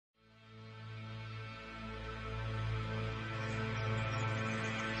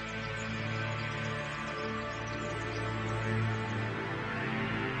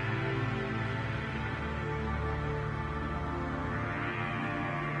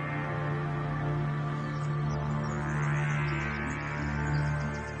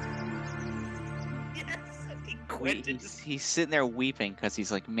Quentin. he's sitting there weeping because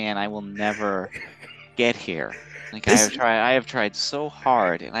he's like, man, I will never get here. Like This I have tried so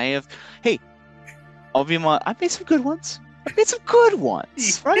hard, and hey, I've made some good ones. I've made some good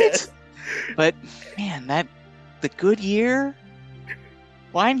ones, right? yes. But man, the good year,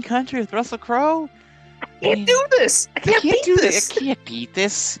 Wine Country with Russell Crowe. I Can't mean, do this. I I can't can't beat do this. I this. can't beat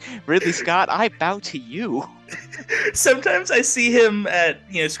this. Ridley Scott, I bow to you. Sometimes I see him at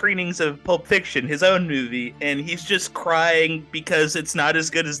screenings of Pulp Fiction, his own movie, and he's just crying because it's not as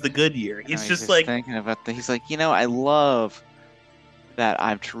good as The Good Year. No, He's he's just just like, thinking about that. He's like, I love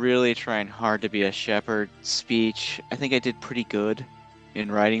that really trying hard to be a shepherd speech. I think I did pretty good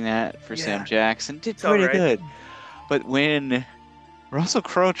in writing that for Sam yeah, Jackson. Did it's all pretty right. good. But when Russell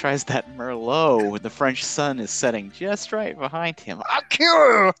Crowe tries that Merlot when the French sun is setting just right behind him, I'll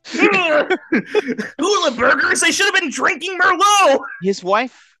kill Ugh! Hula burgers. They should have been drinking Merlot. his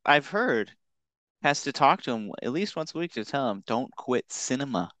wife, I've heard, has to talk to him at least once a week to tell him, don't quit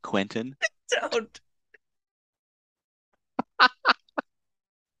cinema, Quentin. Don't.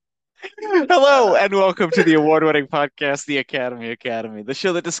 Hello and welcome to the award-winning podcast, The Academy, the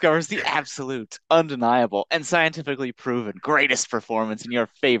show that discovers the absolute, undeniable, and scientifically proven greatest performance in your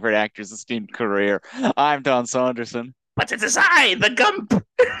favorite actor's esteemed career. I'm Don Saunderson. But it is I, the Gump,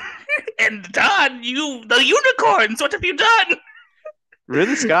 and Don, the unicorns. What have you done?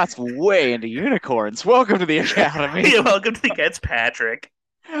 Ridley Scott's way into unicorns. Welcome to the Academy. You're welcome to the Gets Patrick.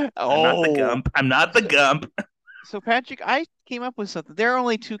 I'm not the Oh, Gump. I'm not the so, Gump. so Patrick, I came up with something. There are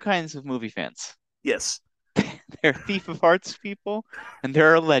only two kinds of movie fans. Yes, There are Thief of Hearts people, and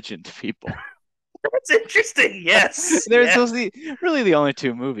there are Legend people. that's interesting. Yes, There's yeah. those really the only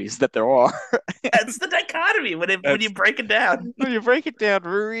two movies that there are. That's the dichotomy when you That's break it down. when you break it down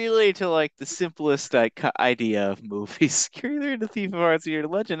really to like the simplest idea of movies. You're either into Thief of Hearts or you're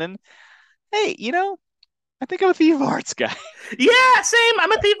into Legend. And hey, I think I'm a Thief of Hearts guy. Yeah, same.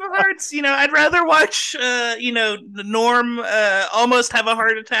 I'm a thief of hearts. I'd rather watch, the Norm almost have a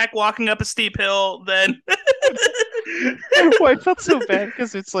heart attack walking up a steep hill than. Well, I felt so bad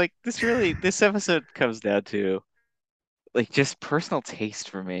because it's like this episode comes down to like just personal taste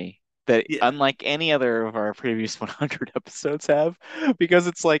for me that Yeah, unlike any other of our previous 100 episodes have, because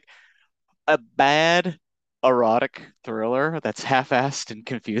it's like a bad erotic thriller that's half-assed and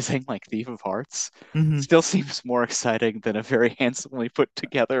confusing like Thief of Hearts hmm still seems more exciting than a very handsomely put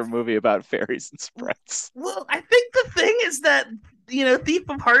together movie about fairies and sprites. Well, I think the thing is that Thief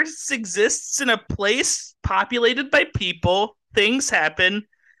of Hearts exists in a place populated by people. Things happen.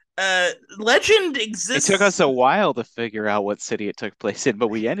 Legend It took exists. us a while to figure out what city it took place in, but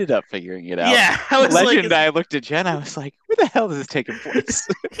we ended up figuring it out. Yeah, I was like, Legend, I looked at Jen, I was like, where the hell is this taking place?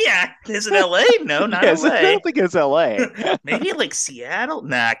 yeah, is it L.A.? No, not Yes, I don't L.A. think it's LA. Maybe like Seattle.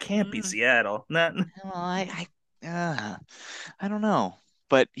 Nah, it can't be Mm, Seattle. Not. well, I don't know.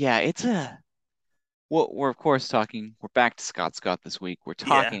 But yeah, well, we're of course we're back to Scott this week. We're Yeah.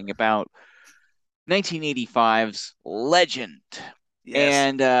 talking about 1985's Legend. Yes.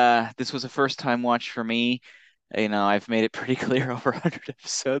 And this was a first time watch for me. I've made it pretty clear over 100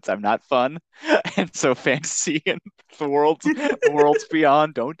 episodes. I'm not fun. And so fantasy and the world's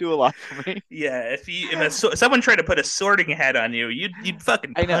beyond don't do a lot for me. Yeah, someone tried to put a sorting hat on you, you'd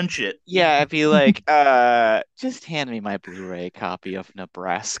fucking I know. punch it. Yeah, I'd be like, just hand me my Blu-ray copy of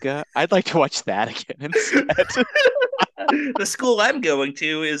Nebraska. I'd like to watch that again instead. The school I'm going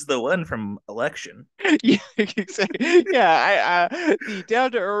to is the one from Election. Yeah, exactly. Yeah, the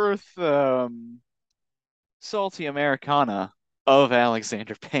down-to-earth, salty Americana of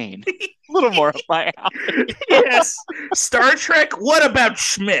Alexander Payne. A little more up my alley. Yes. Star Trek. What about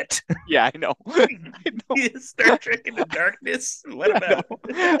Schmidt? Yeah, I know. I know. Star Trek Into Darkness. What I about?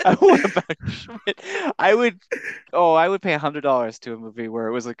 know. What about Schmidt? I would, I would pay $100 to a movie where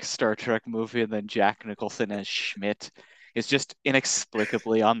it was like a Star Trek movie and then Jack Nicholson as Schmidt is just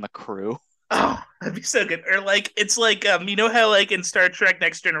inexplicably on the crew. Oh, that'd be so good. Or like it's like you know how like in Star Trek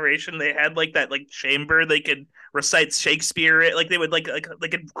Next Generation they had like that like chamber they could recite Shakespeare, like they would like they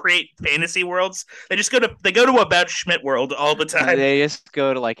could create fantasy worlds. They go to about Schmidt world all the time. They just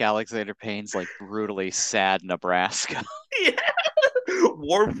go to like Alexander Payne's like brutally sad Nebraska. Yeah.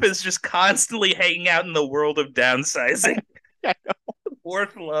 Worf is just constantly hanging out in the world of downsizing. Yeah.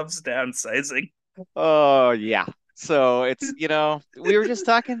 Worf loves downsizing. Oh yeah. So it's, we were just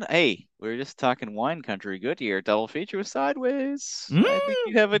talking wine country good year, double feature with Sideways. I think Mm,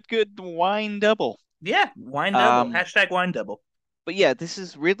 you have a good wine double. yeah, wine double. Um, Hashtag wine double. but yeah, this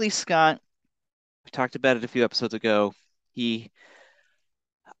is Ridley Scott. We talked about it a few episodes ago. He,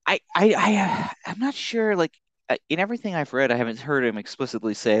 I'm not sure. Like in everything I've read, I haven't heard him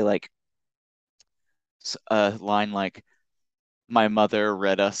explicitly say like a line like, "My mother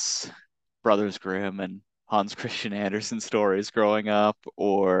read us Brothers Grimm and Hans Christian Andersen stories growing up,"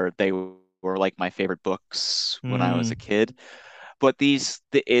 or "they were like my favorite books when I was a Mm, kid." But they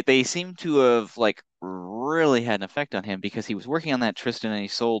seem to have like really had an effect on him because he was working on that Tristan and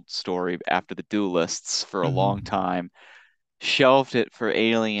Isolde story after the Duelists for a long mhm. time, shelved it for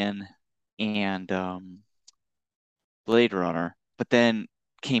Alien and Blade Runner, but then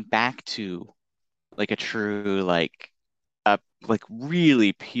came back to like a true like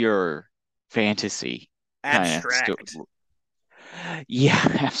really pure fantasy kind of story. Abstract. Yeah,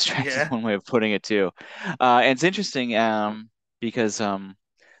 abstract is Yeah. one way of putting it too. And it's interesting because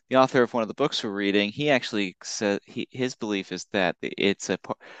the author of one of the books we're reading, he actually said his belief is that it's the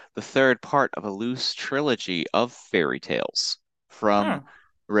third part of a loose trilogy of fairy tales from Huh.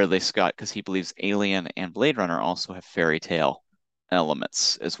 Ridley Scott, because he believes Alien and Blade Runner also have fairy tale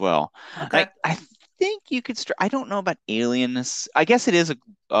elements as well. Okay. I think you could. I don't know about alienness. I guess it is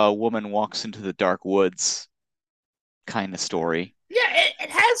a woman walks into the dark woods kind of story. Yeah, it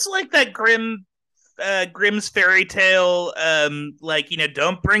has like that Grimm's fairy tale, like,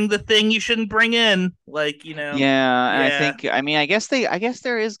 don't bring the thing you shouldn't bring in. Like, Yeah, and yeah. I mean, I guess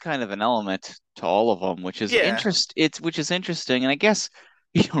there is kind of an element to all of them, Yeah. which is interesting. And I guess,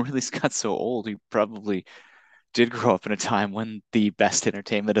 Ridley Scott's so old, he probably did grow up in a time when the best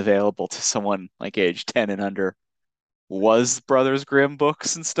entertainment available to someone like age 10 and under was Brothers Grimm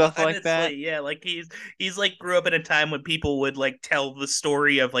books and stuff like that. Honestly, yeah, like he's like grew up in a time when people would like tell the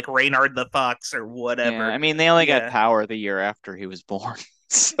story of like Reynard the Fox or Yeah, whatever. I mean, they only got Yeah. power the year after he was born.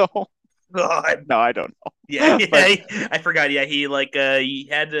 So, God. no, I don't Yeah, know. But yeah. I forgot. Yeah, he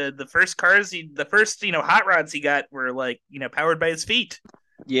had the first cars. The first hot rods he got were like powered by his feet.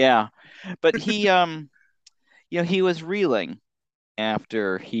 yeah, but he was reeling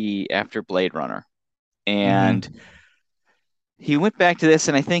after Blade Runner. And Hmm. he went back to this,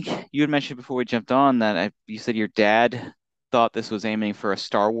 and I think you had mentioned before we jumped on that you said your dad thought this was aiming for a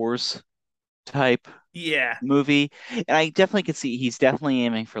Star Wars type Yeah. movie, and I definitely could see he's definitely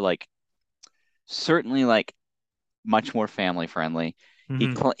aiming for like certainly like much more family friendly.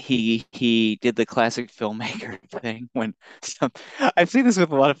 Hmm. He did the classic filmmaker thing when some, I've seen this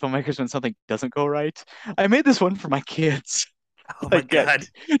with a lot of filmmakers when something doesn't go right. I made this one for my kids, Oh my like God.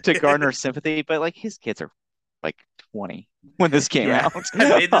 to garner sympathy, but like his kids are like 20 when this came Yeah, out. I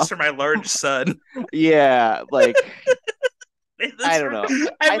made this for my large son. Yeah, like Made this I don't for know.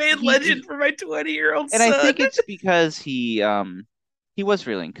 I I made Legend for my 20-year-old and I son. think it's because he was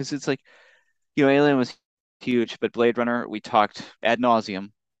reeling because it's like Alien was huge, but Blade Runner we talked ad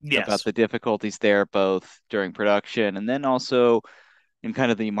nauseum about Yes. the difficulties there, both during production and then also in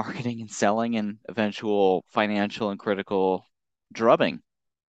kind of the marketing and selling and eventual financial and critical drubbing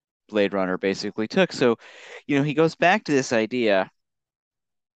Blade Runner basically took. So, he goes back to this idea,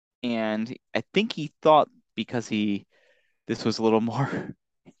 and I think he thought because he this was a little more.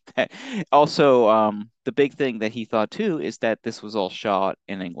 Also, the big thing that he thought too is that this was all shot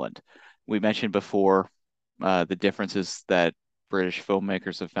in England. We mentioned before the differences that British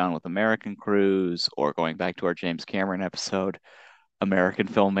filmmakers have found with American crews, or going back to our James Cameron episode, American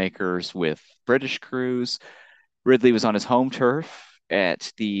filmmakers with British crews. Ridley was on his home turf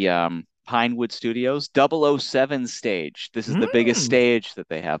at the Pinewood Studios 007 stage. This is the biggest Mm. stage that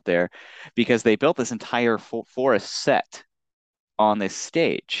they have there because they built this entire forest set on this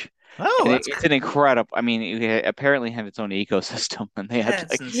stage. Oh, And that's it's an incredible, I mean, it apparently have its own ecosystem, and they had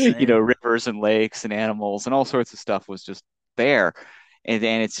that's like, insane. rivers and lakes and animals and all sorts of stuff was just there. And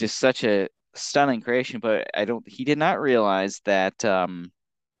it's just such a stunning creation. But he did not realize that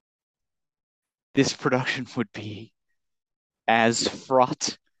this production would be as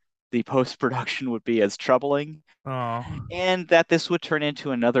fraught, the post production would be as troubling, Oh. and that this would turn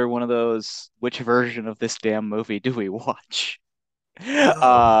into another one of those, which version of this damn movie do we watch?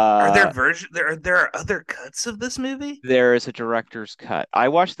 Oh. Are there Uh, there are other cuts of this movie? there is a director's cut. I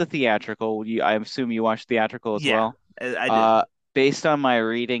watched the theatrical. I assume you watched theatrical as Yeah, well. I did. Uh, Based on my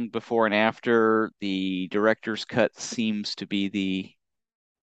reading before and after, the director's cut seems to be the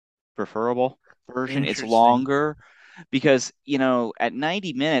preferable version. It's Interesting. longer because, at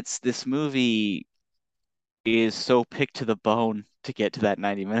 90 minutes, this movie is so picked to the bone to get to that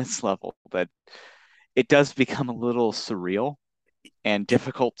 90 minutes level that it does become a little surreal and It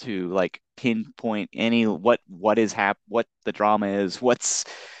difficult to like pinpoint what the drama is, what's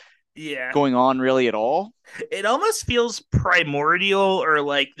yeah. going on really at all. It almost feels primordial, or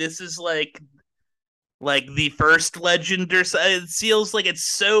like this is like the first legend, or so. It feels like it's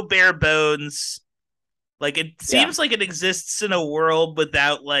so bare bones. Like it Yeah. seems like it exists in a world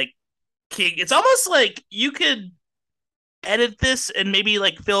without like king. It's almost like you could edit this and maybe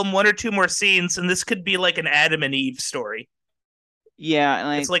like film one or two more scenes, and this could be like an Adam and Eve story. Yeah,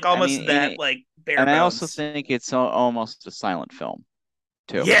 and It's like I almost mean, that like bare and I also bones. think it's almost a silent film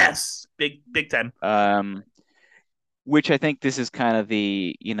too. Yes, big time. Um, which I think this is kind of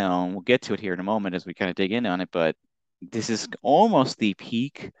the, we'll get to it here in a moment as we kind of dig in on it, but this is almost the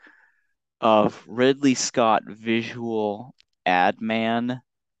peak of Ridley Scott visual ad man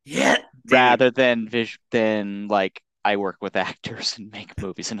Yeah, dude, rather than like I work with actors and make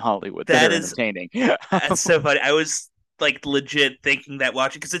movies in Hollywood that that are is entertaining. that's so funny. I was like legit thinking that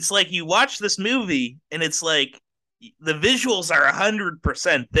watching because it's like you watch this movie and it's like the visuals are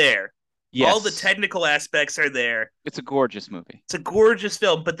 100% there. All the Yes, technical aspects are there. it's a gorgeous movie. It's a gorgeous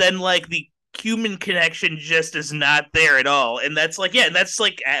film, but then like the human connection just is not there at all. And that's like, yeah, that's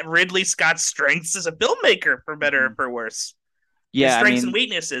like Ridley Scott's strengths as a filmmaker, for better or Mhm. for worse. His Yeah, I strengths and mean,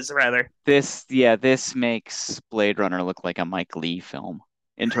 weaknesses, rather. this makes Blade Runner look like a Mike Leigh film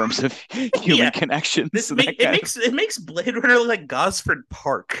in terms of human Yeah, connections this and that make it kind of. makes Blade Runner look like Gosford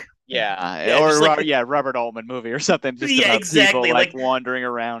Park. Yeah, Yeah, just like yeah, Robert Altman movie or something just yeah, about people exactly. like Like wandering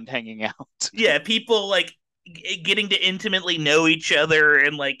around hanging out. yeah, people like getting to intimately know each other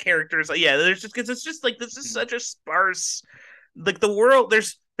and like characters. Yeah, there's just because it's just like this is Mhm. such a sparse like the world.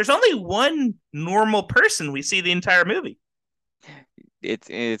 There's only one normal person we see the entire movie.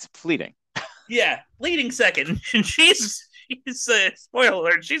 It's fleeting. Yeah, leading second. She's spoiler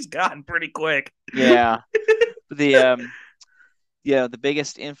alert. She's gone pretty quick. Yeah. The the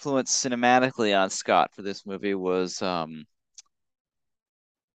biggest influence cinematically on Scott for this movie was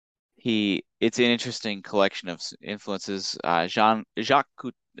he it's an interesting collection of influences. Jean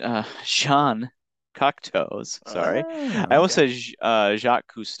Cocteau's, sorry. I Oh, almost okay. said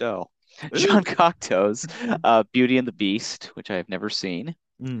Jacques Cousteau. Jean Ooh. Cocteau's Beauty and the Beast, which I have never seen.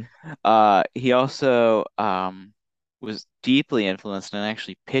 Mm. He also was deeply influenced and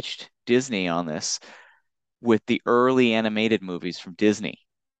actually pitched Disney on this with the early animated movies from Disney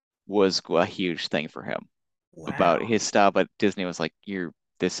was a huge thing for him about Wow. his style, but Disney was like, "You're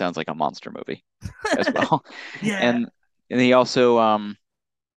this sounds like a monster movie as well." Yeah. And he also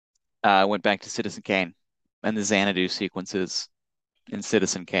went back to Citizen Kane and the Xanadu sequences in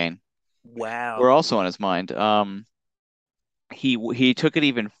Citizen Kane Wow. were also on his mind. He took it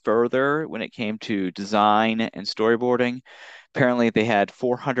even further when it came to design and storyboarding. Apparently, they had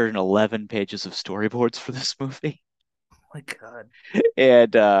 411 pages of storyboards for this movie, Oh my God.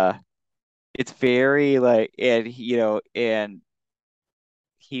 and it's very like, and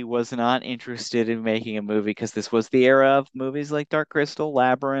he was not interested in making a movie because this was the era of movies like Dark Crystal,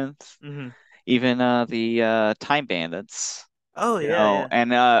 Labyrinth, Hmm. even the Time Bandits, Oh yeah, yeah.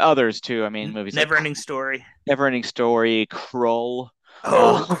 and others too. I mean, movies like Never ending story. Neverending Story, Krull.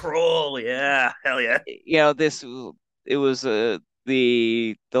 Oh, Uh, Kroll. Yeah. Hell yeah. this it was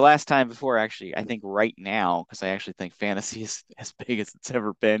the last time before actually. I think right now because I actually think fantasy is as big as it's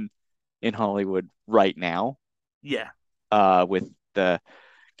ever been in Hollywood right now. Yeah. With the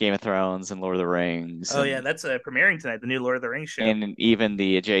Game of Thrones and Lord of the Rings Oh yeah. That's premiering tonight. The new Lord of the Rings show. and even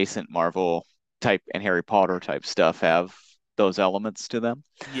the adjacent Marvel type and Harry Potter type stuff have those elements to them.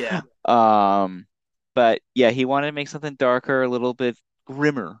 Yeah. Um, but yeah, he wanted to make something darker, a little bit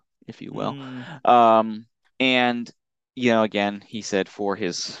grimmer, if you will. Mm, Um, and again, he said for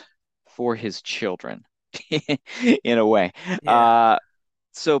his children, in a way. yeah. Uh,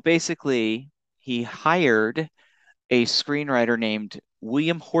 so basically, he hired a screenwriter named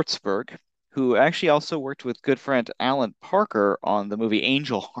William Hortzberg, who actually also worked with good friend Alan Parker on the movie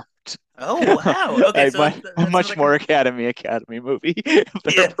Angel Heart. Oh wow. Okay, A so much, a that's much another more Academy movie, if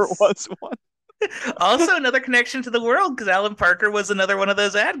there ever yes. was one. Also another connection to the world because Alan Parker was another one of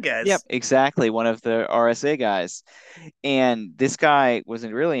those ad Yep, guys. exactly. One of the RSA guys. And this guy was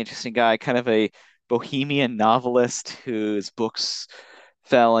a really interesting guy, kind of a bohemian novelist whose books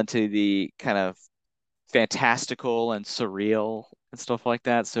fell into the kind of fantastical and surreal and stuff like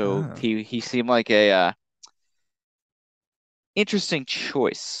that. So Oh. he seemed like a interesting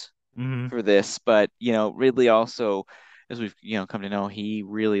choice Hmm. for this, but Ridley also, as we've come to know, he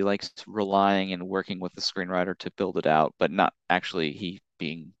really likes relying and working with the screenwriter to build it out, but not actually he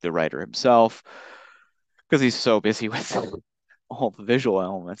being the writer himself because he's so busy with all the visual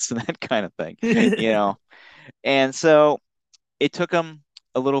elements and that kind of thing, you know. And so it took him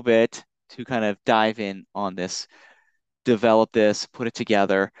a little bit to kind of dive in on this, develop this, put it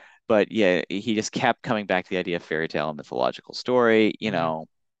together. But yeah, he just kept coming back to the idea of fairy tale and mythological story. Hmm.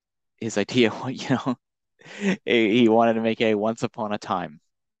 His idea, he wanted to make a once upon a time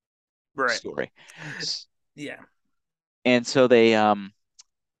Right. story. Yeah. And so they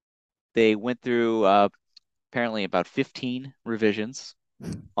They went through apparently about 15 revisions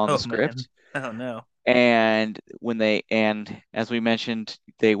on the Oh man. script. Oh no. And as we mentioned,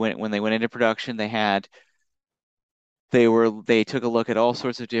 when they went into production, they took a look at all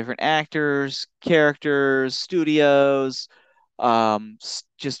sorts of different actors, characters, studios,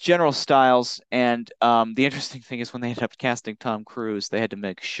 just general styles. And the interesting thing is when they ended up casting Tom Cruise, they had to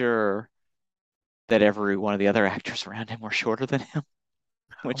make sure that every one of the other actors around him were shorter than him,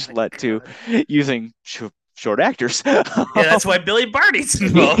 Oh which my led to God. using short actors. Yeah, that's why Billy Barty's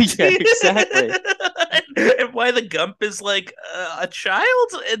involved. Yeah, exactly. And why the Gump is like a child,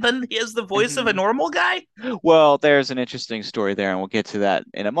 and then he has the voice of a Mhm. normal guy. Well, there's an interesting story there, and we'll get to that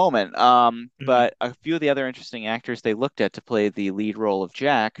in a moment. Mhm. But a few of the other interesting actors they looked at to play the lead role of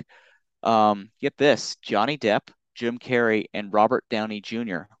Jack, get this, Johnny Depp, Jim Carrey, and Robert Downey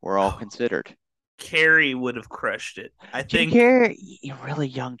Jr. were all considered. Carrie would have crushed it. I Jim think. Carrey, really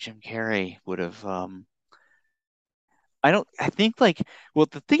young Jim Carrey would have, I don't, I think like, well,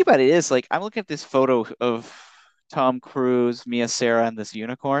 the thing about it is like, I'm looking at this photo of Tom Cruise, Mia Sara, and this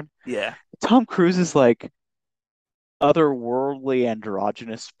unicorn. Yeah. Tom Cruise is like otherworldly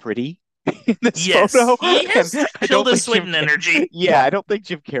androgynous pretty in this Yes, photo. he And has I don't Tilda think Swinton energy. Yeah, I don't think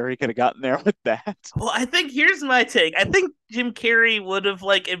Jim Carrey could have gotten there with that. Well, I think here's my take. I think Jim Carrey would have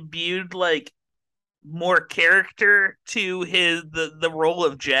like imbued like more character to the role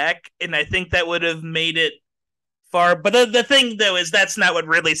of Jack, and I think that would have made it far. But the thing though is that's not what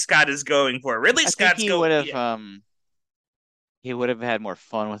Ridley Scott is going for. Ridley I think Scott's go yeah. he would have had more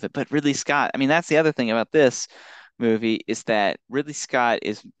fun with it. But Ridley Scott, I mean, that's the other thing about this movie is that Ridley Scott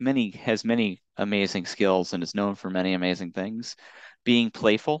has many amazing skills and is known for many amazing things. Being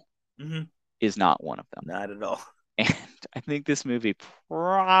playful Mm-hmm. is not one of them. Not at all. And I think this movie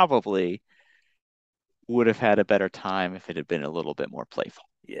probably would have had a better time if it had been a little bit more playful.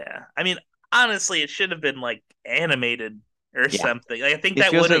 Yeah, I mean, honestly, it should have been like animated or Yeah. something. Like, I think It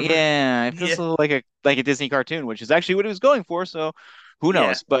that feels would like have. yeah, it feels Yeah, a little like a Disney cartoon, which is actually what it was going for. So who yeah,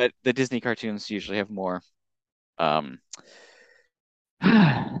 knows? But the Disney cartoons usually have more um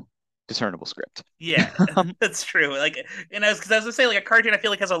discernible script. yeah. That's true. Like, and I was gonna say like a cartoon, I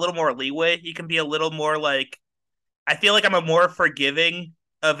feel like has a little more leeway. You can be a little more like. I feel like I'm a more forgiving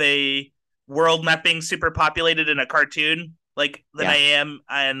of a world not being super populated in a cartoon like than I Yeah. am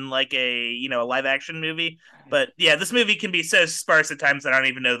in like a live action movie. But yeah, this movie can be so sparse at times that I don't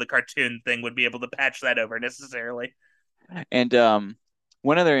even know the cartoon thing would be able to patch that over necessarily. And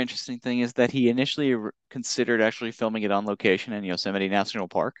one other interesting thing is that he initially considered actually filming it on location in Yosemite National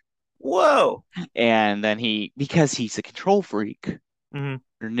Park. Whoa. And then because he's a control freak,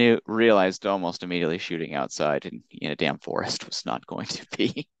 Mm-hmm. realized almost immediately shooting outside in a damn forest was not going to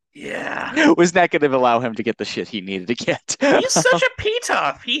be Yeah. was not going to allow him to get the shit he needed to get. He's such a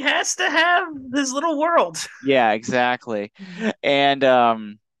P-top. He has to have his little world. Yeah, exactly. And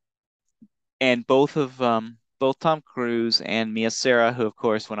both Tom Cruise and Mia Sara, who of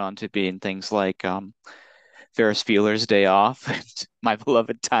course went on to be in things like Ferris Bueller's Day Off and My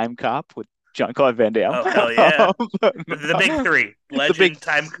Beloved Time Cop with Jean-Claude Van Damme. Oh hell yeah. The big three. The big Legend,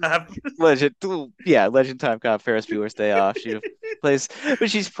 Time Cop. legend, yeah, Legend Time Cop, Ferris Bueller's Day Off. She plays,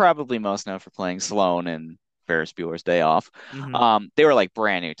 but she's probably most known for playing Sloane in Ferris Bueller's Day Off. Mm-hmm. They were like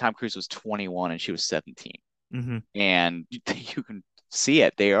brand new. Tom Cruise was 21 and she was 17, Mm-hmm. and you can see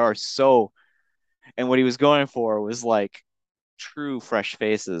it. They are so, and what he was going for was like true fresh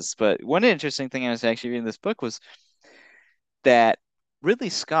faces. But one interesting thing I was actually reading this book was that Ridley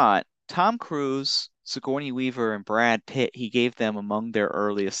Scott, Tom Cruise, Sigourney Weaver, and Brad Pitt, he gave them among their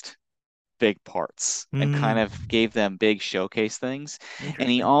earliest big parts and kind Mm. of gave them big showcase things. And he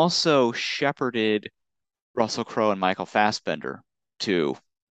Interesting. also shepherded Russell Crowe and Michael Fassbender to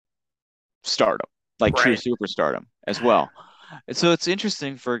stardom, like true Right. superstardom as well. And so it's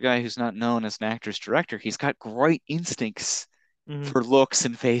interesting for a guy who's not known as an actor's director. He's got great instincts Mm-hmm. for looks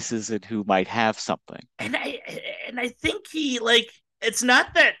and faces and who might have something. and I and I think he like it's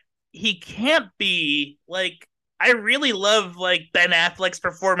not that he can't be like I really love like Ben Affleck's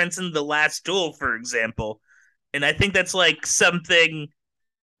performance in The Last Duel, for example. And I think that's like something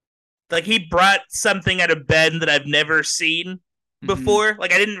like he brought something out of Ben that I've never seen Hmm. before.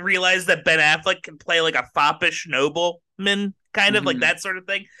 Like I didn't realize that Ben Affleck can play like a foppish nobleman, kind of like Hmm. that sort of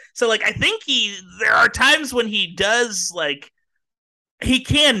thing. So like I think there are times when he does like he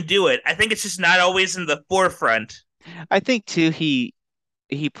can do it. I think it's just not always in the forefront. I think too he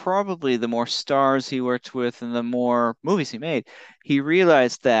probably the more stars he worked with and the more movies he made, he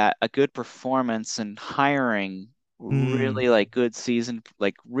realized that a good performance and hiring Hmm. really like good season,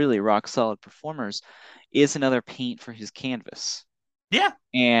 like really rock solid performers is another paint for his canvas. Yeah,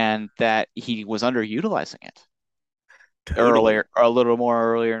 and that he was underutilizing it totally. earlier, a little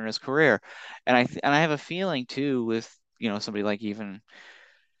more earlier in his career. And I have a feeling too with, somebody like even,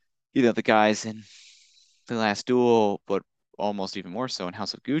 the guys in The Last Duel, but almost even more so in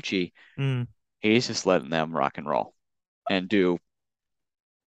House of Gucci, Mm. he's just letting them rock and roll and do,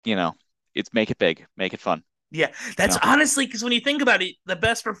 you know, it's make it big, make it fun, Yeah, you that's know. honestly because when you think about it, the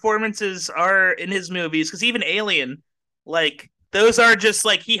best performances are in his movies. Because even Alien, like those are just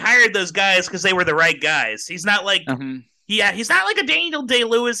like he hired those guys because they were the right guys. He's not like Hmm. yeah, he's not like a Daniel Day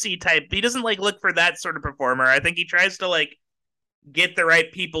Lewisy type. He doesn't like look for that sort of performer. I think he tries to like get the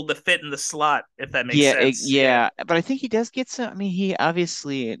right people to fit in the slot, if that makes Yeah, sense. Yeah. yeah, but I think he does get some. I mean, he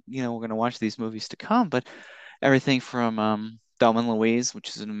obviously, we're gonna watch these movies to come, but everything from Thelma and Louise, which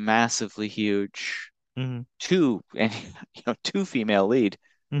is a massively huge Mm-hmm. two and two female lead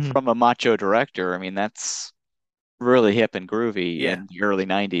Mm-hmm. from a macho director. I mean, that's really hip and groovy Yeah. in the early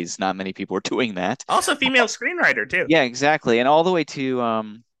 90s. Not many people were doing that. Also, female screenwriter too. Yeah, exactly. And all the way to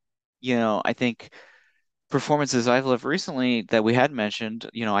I think performances I've loved recently that we had mentioned,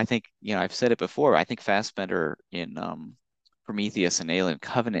 I think, I've said it before. I think Fassbender in Prometheus and Alien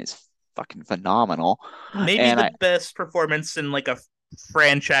Covenant is fucking phenomenal. Maybe And the best performance in like a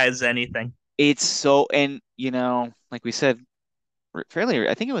franchise anything. it's so, and like we said fairly,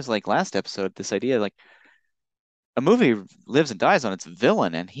 I think it was like last episode, this idea like a movie lives and dies on its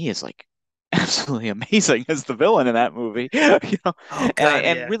villain, and he is like absolutely amazing as the villain in that movie. Oh And God,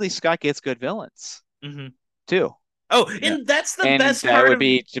 and yeah. Ridley Scott gets good villains Mm-hmm. too. Oh, Yeah. and that's the And best that part would of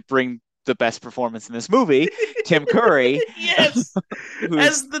be to bring the best performance in this movie, Tim Curry, yes, who's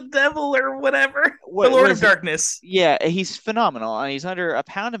as the devil or whatever, the what Lord was of he? Darkness. Yeah, he's phenomenal, and he's under a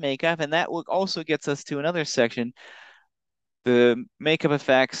pound of makeup, and that also gets us to another section: the makeup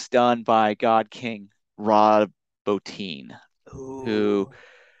effects done by God King Rob Bottin, who Ooh.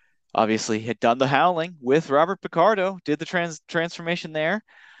 obviously had done The Howling with Robert Picardo, did the transformation there,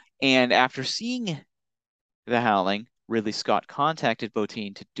 and after seeing The Howling, Ridley Scott contacted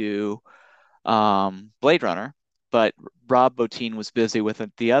Bottin to do Blade Runner, but Rob Bottin was busy with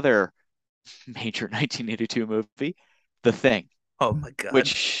the other major 1982 movie, The Thing, Oh my God.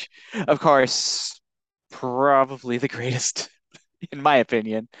 which, of course, probably the greatest, in my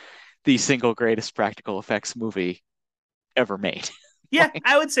opinion, the single greatest practical effects movie ever made. Yeah,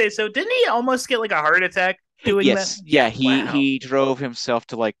 I would say so. Didn't he almost get like a heart attack doing that? Yes, Yeah. yeah, he Wow. he drove himself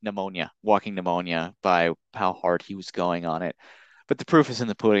to like pneumonia, walking pneumonia by how hard he was going on it. But the proof is in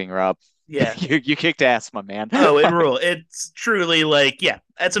the pudding, Rob. Yeah. You kicked ass, my man. Oh, it rule. It's truly like, yeah,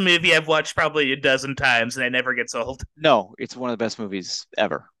 that's a movie I've watched probably a dozen times and it never gets old. No, it's one of the best movies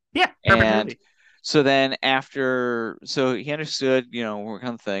ever. Yeah, perfect And movie. so then so he understood, what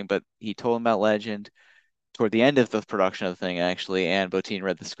kind of thing, but he told him about Legend toward the end of the production of the thing, actually. And Bottin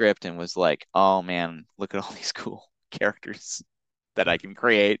read the script and was like, "Oh man, look at all these cool characters that I can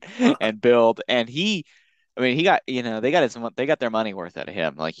create Uh, and build." And I mean, he got, they got their money worth out of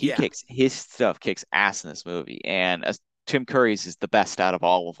him. Like yeah. his stuff kicks ass in this movie, and Tim Curry's is the best out of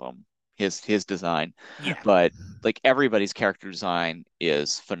all of them. His design, Yeah. but like everybody's character design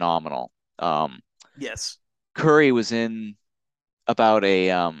is phenomenal. Um, Yes. Curry was in about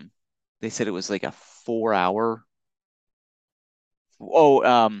they said it was like a 4 hour,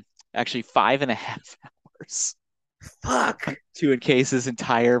 oh, actually 5.5 hours Fuck. to encase his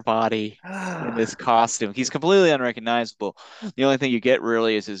entire body in Ah. this costume. He's completely unrecognizable. The only thing you get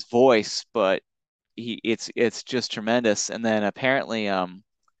really is his voice, but it's just tremendous. And then apparently, at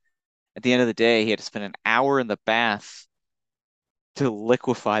the end of the day, he had to spend an hour in the bath to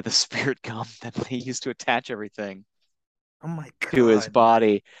liquefy the spirit gum that they used to attach everything Oh my to his God.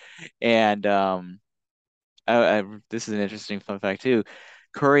 body. And this is an interesting fun fact too.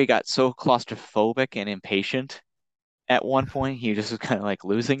 Curry got so claustrophobic and impatient at one point, he just was kind of like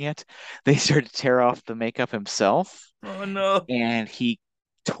losing it. They started to tear off the makeup himself, Oh no. and he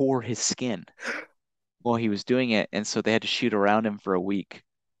tore his skin while he was doing it. And so they had to shoot around him for a week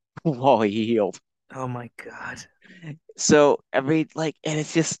while he healed. Oh my God. So and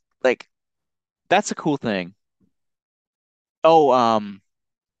it's just like, that's a cool thing. Oh,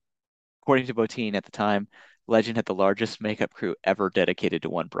 according to Bottin at the time, Legend had the largest makeup crew ever dedicated to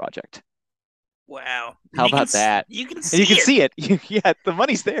one project. Wow. And How about that? you can And see you can it. see it. Yeah, the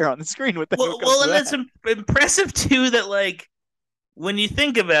money's there on the screen with when it comes Well, to and that's that. impressive too that like when you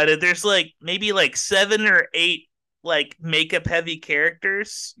think about it, there's like maybe like seven or eight like makeup heavy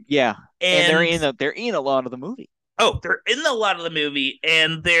characters, Yeah, and and they're in a lot of the movie. oh, they're in a lot of the movie,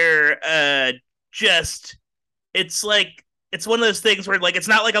 and they're just it's like it's one of those things where like it's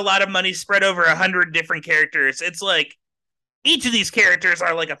not like a lot of money spread over 100 different characters. It's like each of these characters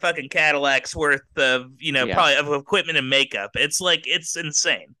are like a fucking Cadillac's worth of, Yeah. probably of equipment and makeup. It's like it's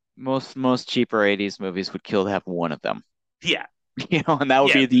insane. Most cheaper 80s movies would kill to have one of them. Yeah, And that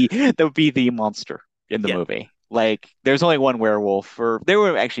would yeah, be the monster in the yeah. movie. Like there's only one werewolf, or there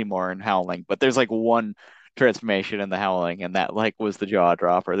were actually more in Howling, but there's like one transformation in the Howling, and that like was the jaw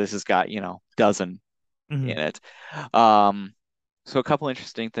dropper. This has got, dozen Mhm. in it. Um, so a couple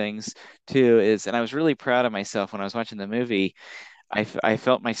interesting things too is, and I was really proud of myself when I was watching the movie. I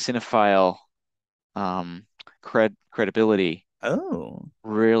felt my cinephile um credibility Oh,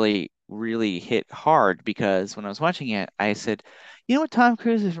 really hit hard because when I was watching it, I said, you know what Tom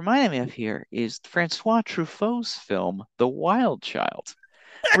Cruise is reminding me of here is Francois Truffaut's film, The Wild Child.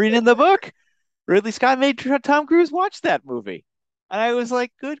 Reading the book, Ridley Scott made Tom Cruise watch that movie. And I was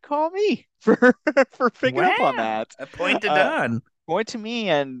like, good call me for for picking up on wow! that. I pointed Uh, on. point to me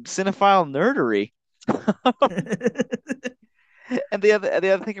and cinephile nerdery. And the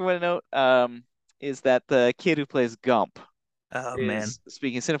other thing I want to note is that the kid who plays Gump Oh man. is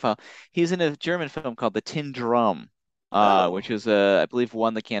speaking of cinephile. He's in a German film called The Tin Drum, Oh, which is I believe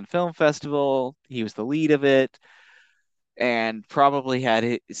won the Cannes Film Festival. He was the lead of it, and probably had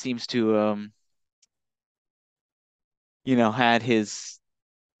it seems to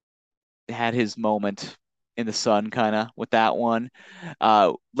had his moment in the sun kind of with that one.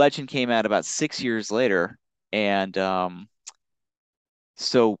 Legend came out about 6 years later, and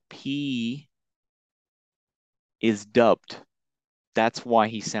so he is dubbed. That's why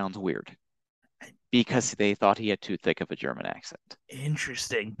he sounds weird because they thought he had too thick of a German accent.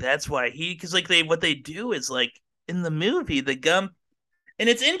 interesting. That's why because like what they do is like in the movie, the Gump. And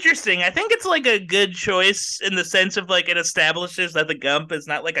it's interesting. I think it's like a good choice in the sense of like it establishes that the Gump is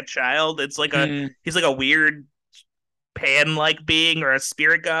not like a child. It's like Mm, he's like a weird pan like being or a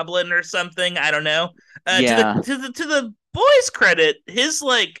spirit goblin or something. I don't know. yeah, To the boy's credit, his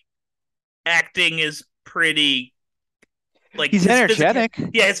like acting is pretty like he's energetic.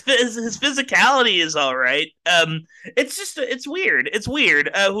 his physicality is all right. It's just it's weird. It's weird.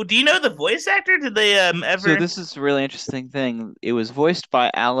 Who do you know the voice actor? Did they So ever? this is a really interesting thing. It was voiced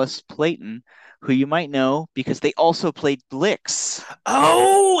by Alice Playton, who you might know because they also played Blix.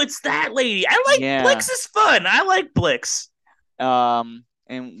 Oh, it's that lady. I like Yeah. Blix is fun. I like Blix.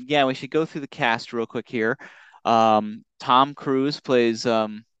 And yeah, we should go through the cast real quick here. Tom Cruise plays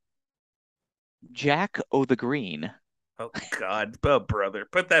Jack O' the Green. Oh God, oh brother,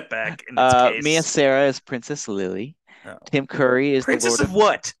 put that back in its Mia case. Sara is Princess Lily. Oh, Tim Curry is the Princess Lord of of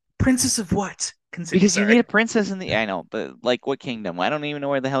what? Princess of what? Continue. because you Sorry, need a princess in the I know, but like what kingdom? I don't even know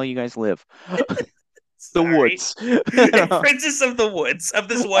where the hell you guys live. The sorry. woods. Princess of the woods of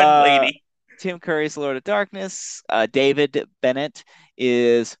this one Uh, lady. Tim Curry's Lord of Darkness. David Bennett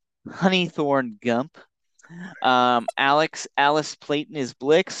is Honeythorn Gump. Alice Playton is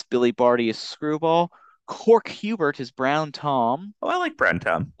Blix. Billy Barty is Screwball. Cork Hubert is Brown Tom. Oh, I like Brown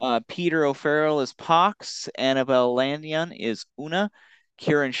Tom. Peter O'Farrell is Pox. Annabelle Lanyon is Una.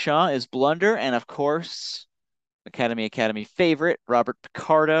 Kieran Shaw is Blunder. And of course, Academy favorite, Robert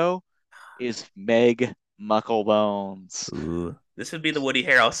Picardo is Meg Mucklebones. Ooh, this would be the Woody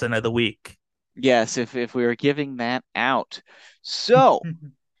Harrelson of the week. Yes, if we were giving that out. So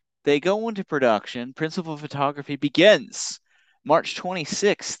they go into production. Principal photography begins March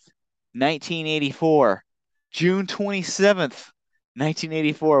 26th, 1984, June 27th,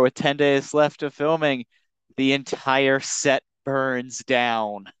 1984, with 10 days left of filming. The entire set burns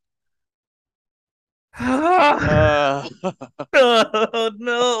down. Uh, Oh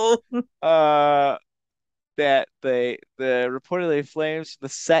no. uh, that the reportedly flames from the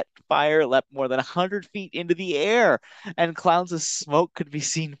set fire leapt more than 100 feet into the air, and clouds of smoke could be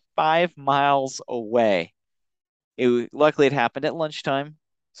seen 5 miles away. Luckily, it happened at lunchtime,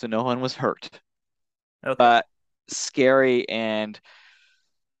 so no one was hurt. Okay. But scary and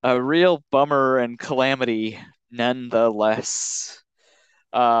a real bummer and calamity nonetheless.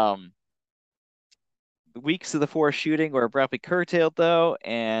 Um, the weeks of the forest shooting were abruptly curtailed, though,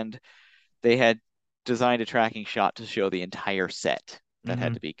 and they had designed a tracking shot to show the entire set that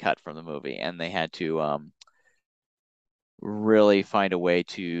had Mm-hmm. to be cut from the movie, and they had to really find a way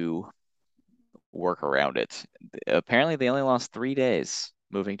to work around it. Apparently, they only lost 3 days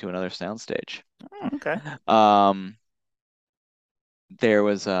moving to another soundstage. Oh, okay. Um, there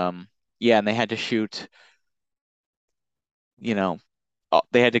was yeah, and they had to shoot, you know,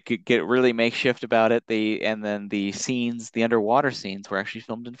 they had to get really makeshift about it. And then the underwater scenes were actually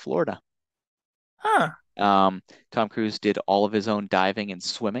filmed in Florida. Huh. Um, Tom Cruise did all of his own diving and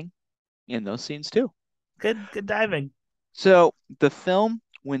swimming in those scenes too. Good diving. So the film,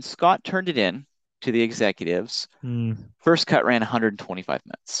 when Scott turned it in, to the executives. Hmm. First cut ran 125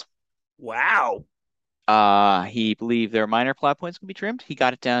 minutes. Wow. He believed there were minor plot points could be trimmed. He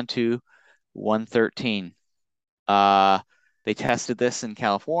got it down to 113. Uh, they tested this in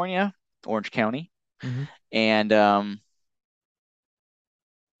California, Orange County, Hmm. and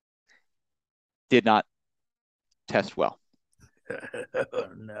did not test well. Oh,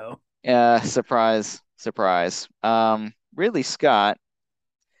 no. Surprise, surprise. Ridley Scott,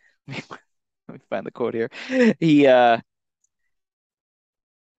 let me find the quote here. He uh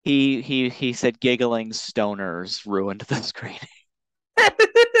he said giggling stoners ruined the screening,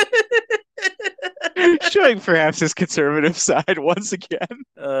 showing perhaps his conservative side once again.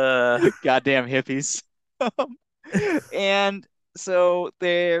 uh, Goddamn hippies. Um, and so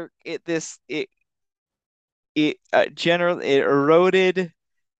there it this it eroded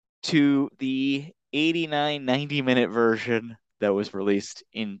to the 89 90-minute version that was released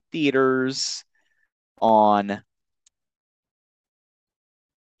in theaters on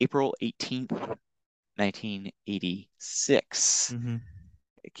April 18th, 1986. mhm.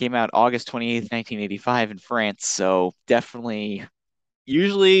 It came out August 28th, 1985 in France, so definitely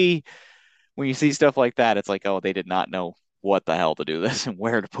usually when you see stuff like that, it's like, oh, they did not know what the hell to do this and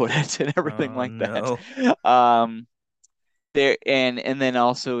where to put it and everything Oh, like that. no. Um, and then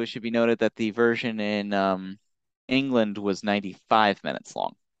also it should be noted that the version in England was 95 minutes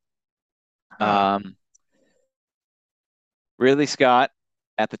long. Huh. Um, Ridley Scott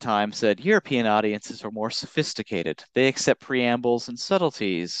at the time said European audiences are more sophisticated. They accept preambles and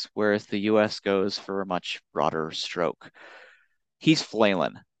subtleties, whereas the US goes for a much broader stroke. He's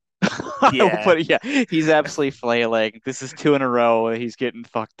flailing. I will Yeah. put it, yeah, he's absolutely flailing. This is two in a row. He's getting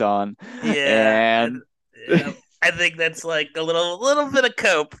fucked on. Yeah. And Yeah. I think that's like a little bit of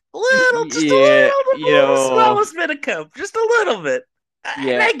cope. Just a yeah, little, smallest bit of cope. Just a little bit. And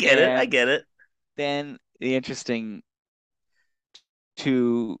yeah, I get it. I and get it. then the interesting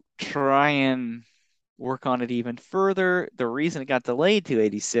to try and work on it even further. The reason it got delayed to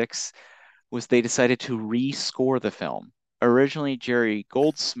 86 was they decided to rescore the film. Originally, Jerry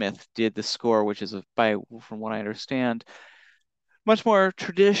Goldsmith did the score, which is by, from what I understand, much more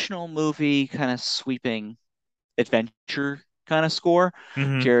traditional movie kind of sweeping adventure kind of score.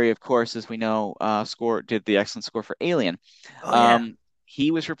 Hmm. Jerry, of course, as we know, score did the excellent score for Alien. Oh, yeah. Um,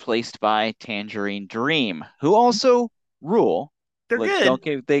 he was replaced by Tangerine Dream, who also rule. They're Like,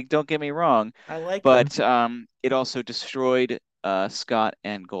 good. don't get me wrong, I like them. but it also destroyed Scott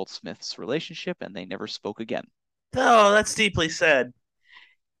and Goldsmith's relationship, and they never spoke again. Oh, that's deeply sad.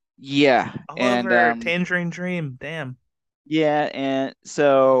 Yeah, All and over Tangerine Dream. Damn. yeah, and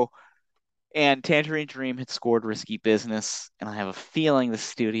so and Tangerine Dream had scored Risky Business, and I have a feeling the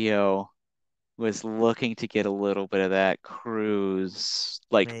studio was looking to get a little bit of that cruise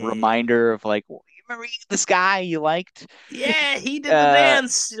like Maybe. reminder of like, remember this guy you liked? Yeah, he did the Uh,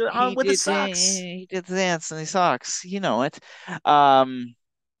 dance with the socks. he did the dance and he sucks. You know it. Um,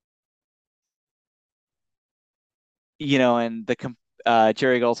 and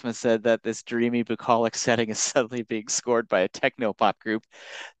Jerry Goldsmith said that this dreamy bucolic setting is suddenly being scored by a techno pop group.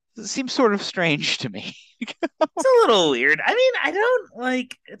 It seems sort of strange to me. It's a little weird. I mean, I don't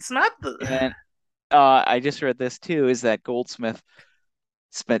like. It's not the. And I just read this too, is that Goldsmith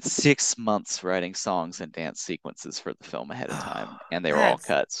spent 6 months writing songs and dance sequences for the film ahead of time, and they were all That's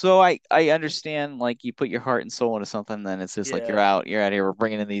cut. So I understand, like, you put your heart and soul into something, then it's just like yeah. you're out here. We're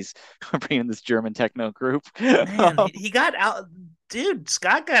bringing in these, we're bringing in this German techno group. Man, he got out. Dude,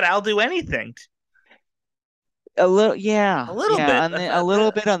 Scott got I'll do anything. A little, yeah, A little yeah, bit. and then a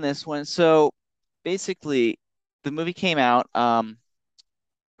little bit on this one. So basically, the movie came out,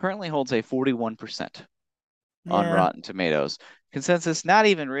 currently holds a 41% on Yeah. Rotten Tomatoes. Consensus: not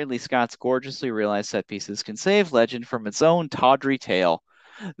even Ridley Scott's gorgeously realized set pieces can save legend from its own tawdry tale,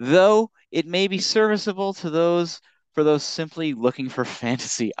 though it may be serviceable to those simply looking for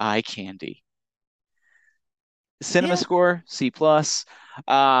fantasy eye candy. Cinema Yeah. score C plus.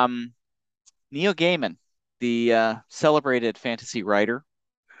 Um, Neil Gaiman, the celebrated fantasy writer,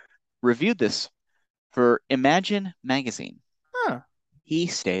 reviewed this for Imagine magazine. Huh. He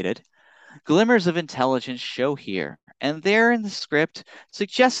stated, glimmers of intelligence show here and there in the script,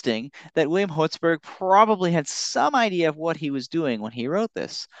 suggesting that William Hertzberg probably had some idea of what he was doing when he wrote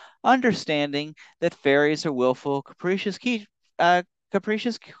this, understanding that fairies are willful, uh,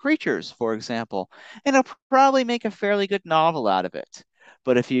 capricious creatures, for example, and he'll probably make a fairly good novel out of it.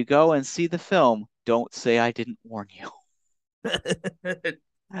 But if you go and see the film, don't say I didn't warn you.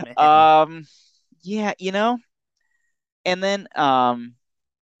 Man. Um, yeah, and then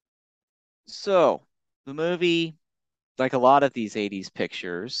so the movie, like a lot of these 80s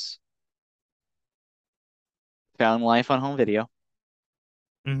pictures, found life on home video.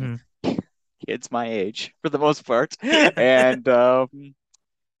 Hmm. Kids my age for the most part, Yeah. and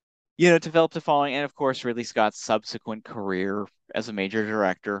developed a following, and of course Ridley Scott's subsequent career as a major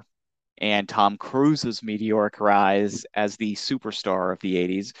director, and Tom Cruise's meteoric rise as the superstar of the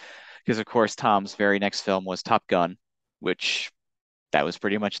 80s. Because of course Tom's very next film was Top Gun, which that was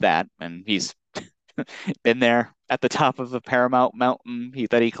pretty much that, and he's been there at the top of the Paramount Mountain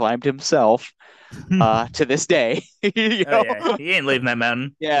that he climbed himself to this day. you Oh know, yeah, he ain't leaving that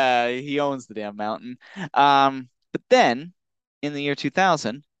mountain. yeah, he owns the damn mountain. But then in the year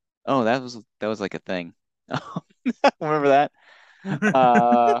 2000, oh, that was like a thing. Remember that?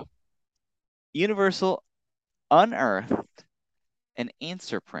 Uh, Universal unearthed an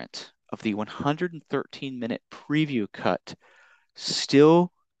answer print of the 113-minute preview cut,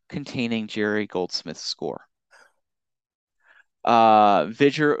 still containing Jerry Goldsmith's score.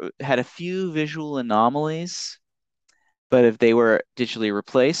 Visual had a few visual anomalies, but if they were digitally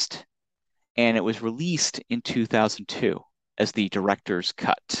replaced, and it was released in 2002 as the director's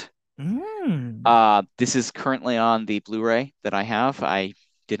cut. Mm. This is currently on the Blu-ray that I have. I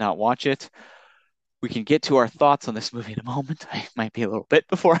did not watch it. We can get to our thoughts on this movie in a moment. I might be a little bit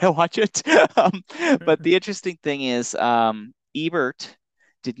before I watch it. But the interesting thing is, Ebert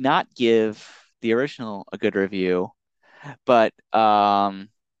did not give the original a good review, but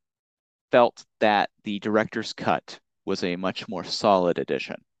felt that the director's cut was a much more solid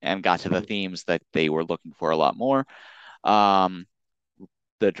edition and got to the themes that they were looking for a lot more. Um,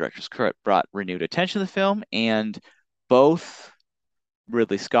 the director's cut brought renewed attention to the film, and both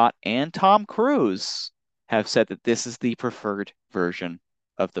Ridley Scott and Tom Cruise have said that this is the preferred version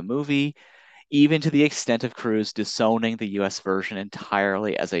of the movie, even to the extent of Cruise disowning the US version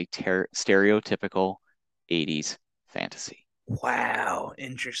entirely as a stereotypical 80s fantasy. Wow,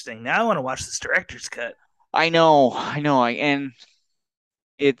 interesting. Now I want to watch this director's cut. And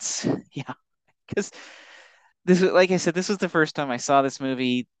it's yeah, because this was, like I said, this was the first time I saw this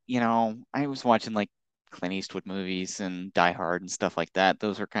movie. I was watching like Clint Eastwood movies and Die Hard and stuff like that.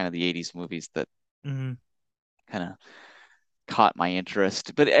 Those are kind of the 80s movies that Hmm. kind of caught my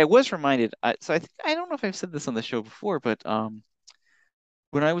interest. But I was reminded, so I don't know if I've said this on the show before, but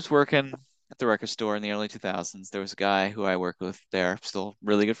when I was working at the record store in the early 2000s, there was a guy who I worked with there, still a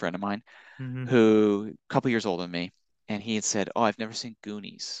really good friend of mine, Hmm. who a couple years older than me, and he had said, "Oh, I've never seen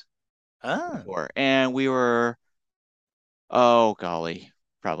Goonies Oh. before," and we were, oh golly,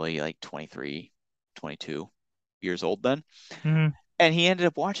 probably like 23, 22 years old then, Hmm. and he ended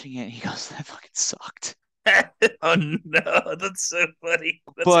up watching it, and he goes, "That fucking sucked." Oh no, that's so funny.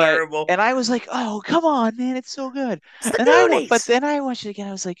 That's But horrible. and I was like, "Oh, come on, man, it's so good." It's the But Goonies. then I watched it again.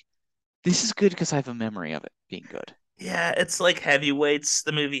 I was like, "This is good because I have a memory of it being good." Yeah, it's like Heavyweights,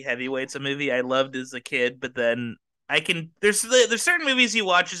 the movie Heavyweights, a movie I loved as a kid, but then there's certain movies you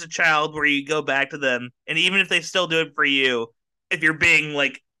watch as a child where you go back to them, and even if they still do it for you, if you're being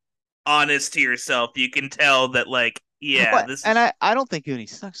like honest to yourself, you can tell that like, yeah, What? this And is I don't think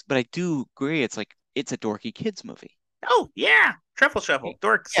Goonies sucks, but I do agree. It's like it's a dorky kids movie. oh yeah, Truffle Shuffle,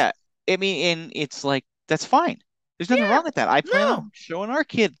 dorks. Yeah, I mean, and it's like that's fine. There's nothing Yeah, wrong with that. I plan no, on showing our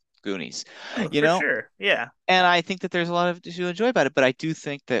kid Goonies, oh, you for know, sure. Yeah. and I think that there's a lot of to enjoy about it. But I do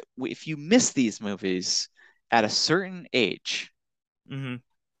think that if you miss these movies at a certain age, Hmm.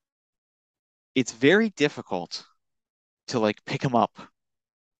 it's very difficult to like pick them up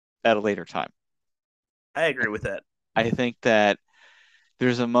at a later time. I agree with that. I think that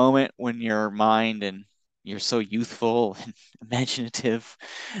there's a moment when your mind and you're so youthful and imaginative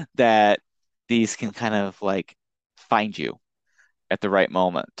that these can kind of like find you at the right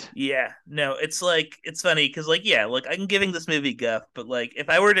moment. Yeah, no, it's like it's funny because like yeah, like I'm giving this movie guff, but like if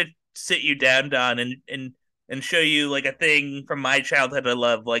I were to sit you down, Don, and show you like a thing from my childhood I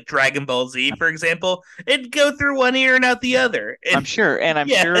love, like Dragon Ball Z, for example, it'd go through one ear and out the other. And I'm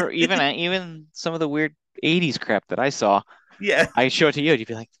yeah, sure even some of the weird 80s crap that I saw, yeah, I show it to you, and you'd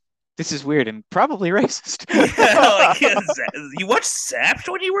be like, this is weird and probably racist. yeah. Like you watched Zapped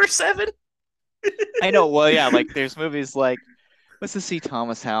when you were 7? I know. Well, yeah, like there's movies like what's the C.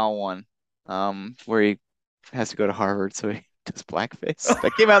 Thomas Howell one, where he has to go to Harvard, so he does blackface.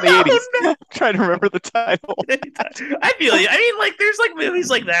 That came out in the Oh 80s. no. I'm trying to remember the title. I feel you. I mean, like, there's like movies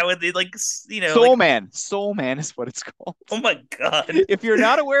like that with the like, like, Soul Man is what it's called. oh my god, If you're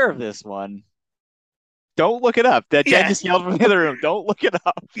not aware of this one, don't look it up. That Jen yeah, just yelled from the other room. Don't look it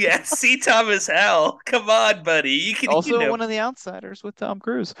up. yeah. C. Thomas Hell, come on, buddy. You can, Also, one of the outsiders with Tom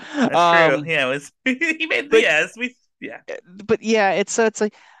Cruise. That's true. Um, Yeah, it was he made the but yes. We yeah. but yeah, it's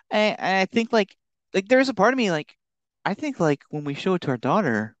like I think like there's a part of me like I think like when we show it to our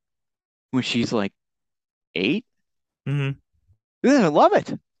daughter when she's like 8, Hmm. I love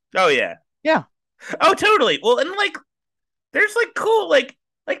it. Oh yeah. Yeah. Oh totally. Well, and like there's like cool like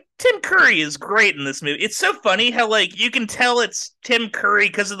Tim Curry is great in this movie. It's so funny how like you can tell it's Tim Curry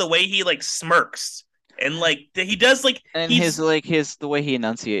because of the way he like smirks and like he does like And his he's like his the way he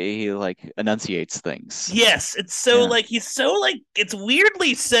like enunciates things. yes, it's so Yeah. like he's so like it's weirdly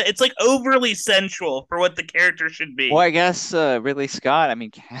it's like overly sensual for what the character should Well, be. I guess Ridley Scott, I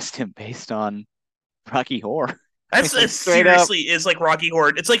mean, cast him based on Rocky Horror. I mean, like straight up Seriously is like Rocky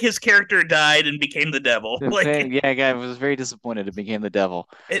Horror. It's like his character died and became the devil. the Like thing. Yeah, guy was very disappointed it became the devil.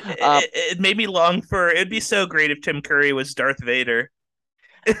 it, Uh, it made me long for. It'd be so great if Tim Curry was Darth Vader.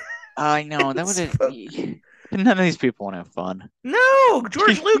 I know that would have. None of these people want to have fun. No,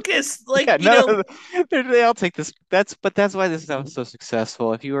 George Lucas, like Yeah, you none of know, they all take this. That's why this stuff is so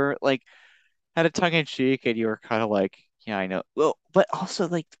successful. If you were like had a tongue in cheek and you were kind of like, yeah, I know. Well, but also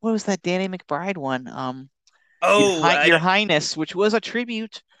like, what was that Danny McBride one? oh, I Your know. Highness, which was a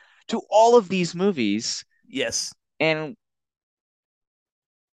tribute to all of these movies. Yes, And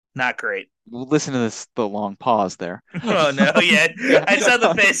not great. listen to the long pause there. Oh no, yeah, Yeah. I saw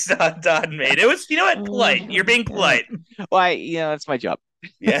the face Don made. It was, you know what, polite. You're being Yeah. polite. Well, it's my job.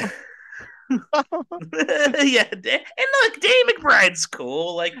 Yeah, yeah, and look, Danny McBride's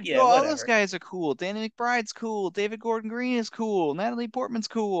cool. Like, No, yeah, all those whatever. guys are cool. Danny McBride's cool. David Gordon Green is cool. Natalie Portman's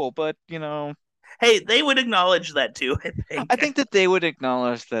cool. But, Hey, they would acknowledge that too. I I think. think that they would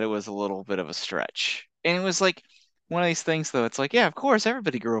acknowledge that it was a little bit of a stretch. And it was like one of these things, though. It's like, yeah, of course,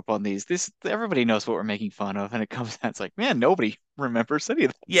 everybody grew up on these. Everybody knows what we're making fun of. And it comes out, it's like, man, nobody remembers any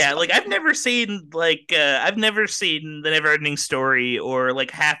of that Yeah, stuff. like I've never seen the Neverending Story or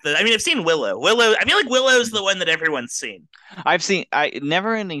like half the. I mean, I've seen Willow. Willow. I feel like Willow's the one that everyone's seen.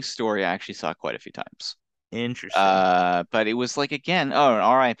 Never Ending Story, I actually saw quite a few times. Interesting. But it was like again, oh,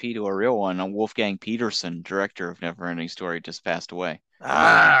 an RIP to a real one. Wolfgang Peterson, director of Neverending Story, just passed away.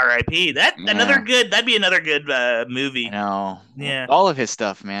 Ah, R.I.P. That another Yeah, good. That'd be another good I movie. know. Yeah. All of his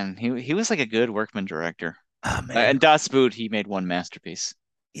stuff, man. He was like a good workman director. Oh man. And Das Boot, he made one masterpiece.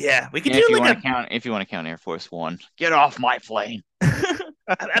 Yeah, we could Yeah, do like a if you want to count Air Force One, get off my plane.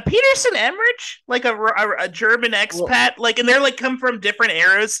 a Peterson Emmerich, like a German Well, expat, like, and they're like come from different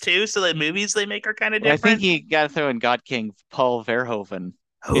eras too, so the movies they make are kind of I think different. he got to throw in God King Paul Verhoeven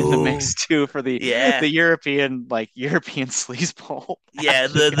in the Oh, mix too for the yeah, European sleazeball yeah.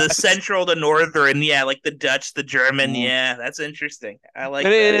 action The guys. central, the northern, yeah, like the Dutch, the German. Mm. Yeah, that's interesting. I But like it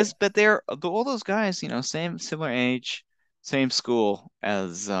that. is, but they're all those guys, same similar age, same school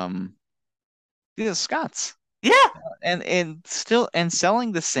as the Scots, Yeah, and still and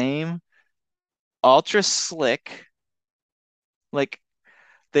selling the same ultra slick. Like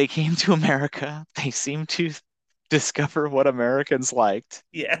they came to America, they seemed to discover what Americans liked.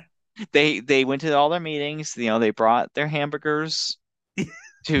 yeah. They went to all their meetings, they brought their hamburgers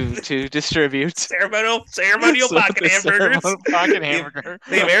to distribute. Ceremonial So pocket the hamburgers. ceremonial pocket the, hamburger.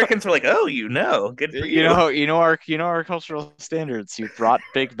 the Americans were like, "Oh, good for you." Our cultural standards. You brought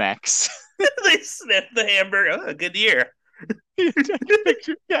Big Macs. They sniffed the hamburger. Oh, good year.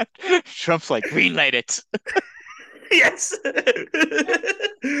 Yeah. Trump's like, greenlight it. Yes.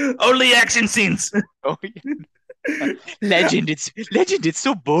 Only action scenes. Oh, yeah. Legend. It's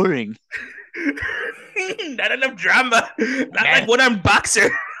so boring. Not enough drama. Not like Man, one armed boxer.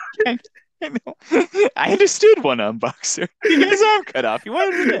 I know. I understood one unboxer. He got his arm cut off. He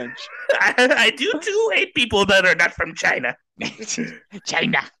wanted revenge. I do too hate people that are not from China.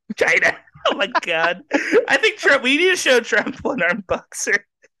 China. China. Oh my god. I think Trump. We need to show Trump one armed boxer.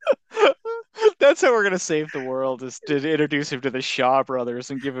 That's how we're gonna save the world is to introduce him to the Shaw brothers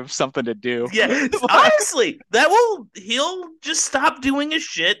and give him something to do. Yeah, honestly, that will. He'll just stop doing his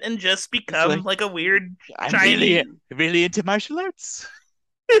shit and just It's become like like a weird I'm Chinese. really into martial arts.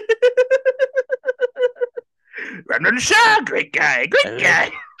 Run Shaw, great guy, great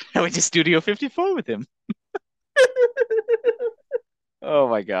I guy. went to Studio 54 with him. Oh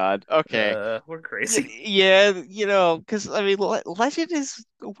my God. Okay. We're crazy. Yeah, because I mean, Legend is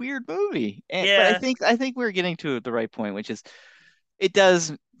a weird movie, but I Yeah. think I think we're getting to the right point, which is it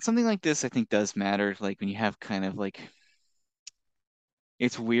does something like this. I think does matter. Like when you have kind of like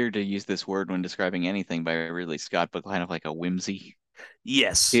it's weird to use this word when describing anything by Ridley Scott, but kind of like a whimsy to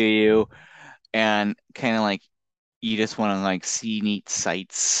Yes. you, and kind of like you just want to like see neat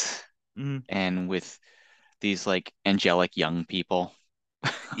sights, Mhm. and with these like angelic young people.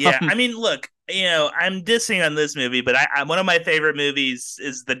 Yeah. I mean, look, I'm dissing on this movie, but one of my favorite movies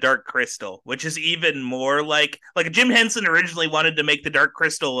is The Dark Crystal, which is even more like Jim Henson originally wanted to make The Dark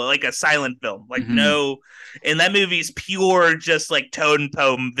Crystal like a silent film. Like Mhm. no, and that movie's pure just like tone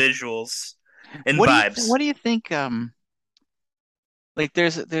poem visuals and What do you vibes. think? Like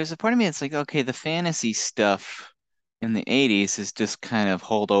there's a part of me that's like, okay, the fantasy stuff in the 80s is just kind of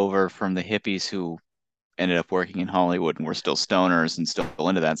holdover from the hippies who ended up working in Hollywood and were still stoners and still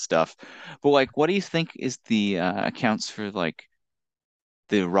into that stuff. But like, what do you think is the accounts for like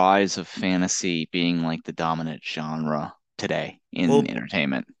the rise of fantasy being like the dominant genre today in Well,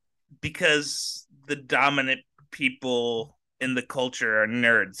 entertainment? because the dominant people in the culture are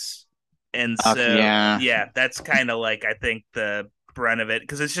nerds. And Okay, so, yeah. yeah, that's kind of like, I think, the brunt of it.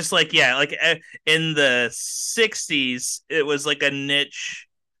 Because it's just like, yeah, like in the 60s, it was like a niche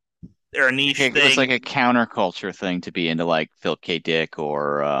or a niche It was like thing. a counterculture thing to be into like Phil K. Dick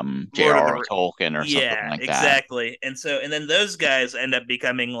or Lord of the J.R.R. Tolkien or something Yeah, like that. exactly. And so, and then those guys end up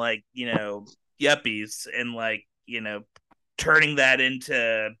becoming like, yuppies and like, turning that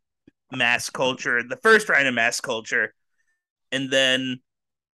into mass culture, the first round of mass culture. And then,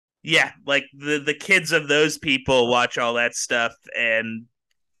 yeah, like the kids of those people watch all that stuff and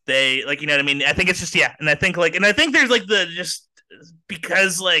they like, what I mean? I think it's just, yeah. And I think like, and I think there's like the just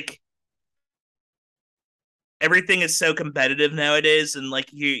because like everything is so competitive nowadays and like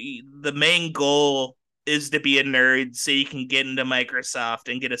the main goal is to be a nerd so you can get into Microsoft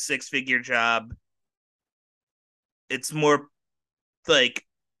and get a six-figure job. It's more like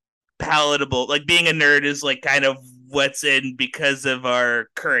palatable. Like being a nerd is like kind of what's in because of our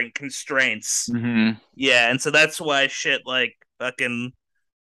current constraints. Hmm. Yeah, and so that's why shit like fucking,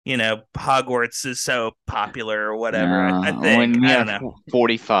 Hogwarts is so popular or whatever. I think. When you I don't have know.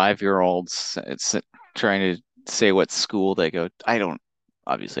 45-year-olds, it's trying to say what school they go.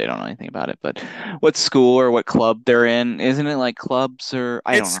 Obviously I don't know anything about it, but what school or what club they're in. Isn't it like clubs or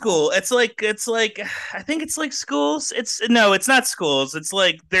I It's don't know. school. It's like I think it's like schools. It's no, it's not schools. It's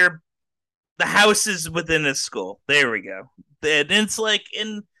like they're the house is within a school. There we go. And it's like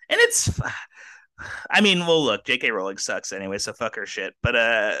and it's I mean, well, look, J.K. Rowling sucks anyway, so fuck her shit.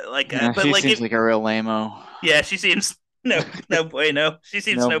 Yeah, but she like, seems it, like a real lame-o. yeah, she seems no bueno. She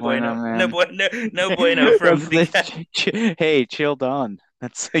seems No no bueno, bueno, no man. bueno, no bueno from That's the the hey, chill Dawn.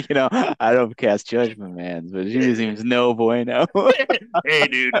 That's I don't cast judgment, man, but she seems no bueno. hey,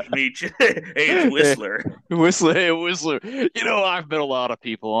 dude, it's me. Hey, it's Whistler. Whistler, hey, Whistler. I've met a lot of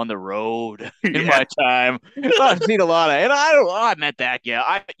people on the road in Yeah, my time. I've seen a lot of, and I met that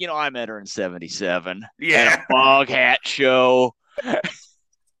guy. I met her in '77 at a yeah. fog hat show, and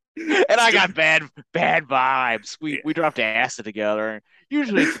I got bad vibes. We dropped acid together.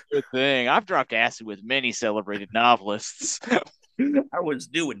 Usually it's a good thing. I've dropped acid with many celebrated novelists. I was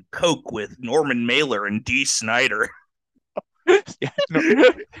doing coke with Norman Mailer and D. Snyder. Yeah, no.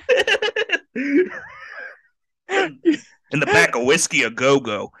 in, in the back of whiskey a go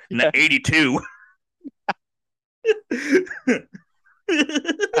go in the Yeah. '82.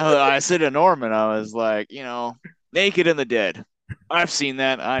 I said to Norman, I was like, Naked and the Dead. I've seen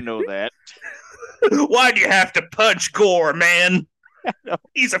that. I know that. Why'd you have to punch Gore, man?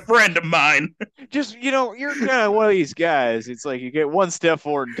 He's a friend of mine. Just, you're kind of one of these guys. It's like you get one step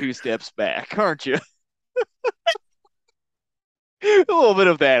forward and two steps back, aren't you? A little bit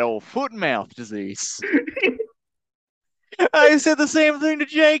of that old foot and mouth disease. I said the same thing to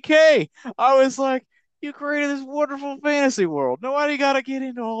JK. I was like, you created this wonderful fantasy world. Now why do you gotta get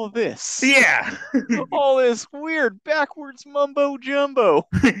into all of this? Yeah. All this weird backwards mumbo jumbo.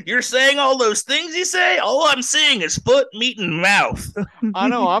 You're saying all those things you say? All I'm seeing is foot, meat, and mouth. I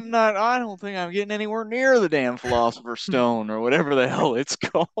know I don't think I'm getting anywhere near the damn Philosopher's Stone or whatever the hell it's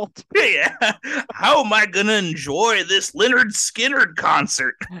called. Yeah. How am I going to enjoy this Leonard Skinner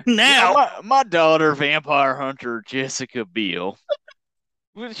concert Yeah, now? my daughter, vampire hunter Jessica Biel,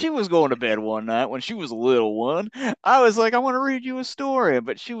 when she was going to bed one night when she was a little one, I was like, I want to read you a story.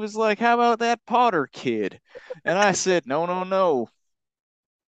 But she was like, how about that Potter kid? And I said, no, no, no.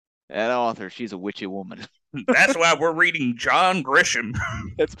 That author, she's a witchy woman. That's why we're reading John Grisham.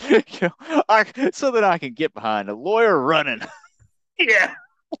 That's so that I can get behind a lawyer running. Yeah.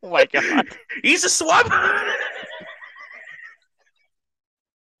 Oh my God. He's a swap.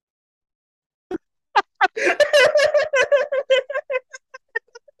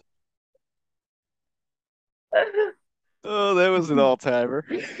 Oh, that was an all-timer.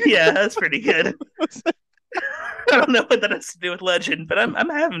 Yeah, that's pretty good. I don't know what that has to do with legend, but I'm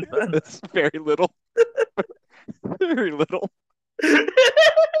having fun. That's very little. Very little.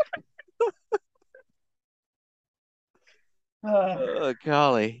 Oh,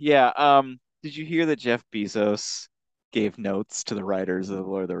 golly. Yeah. Did you hear that Jeff Bezos gave notes to the writers of the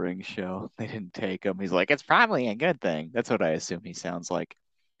Lord of the Rings show? They didn't take them. He's like, it's probably a good thing. That's what I assume he sounds like.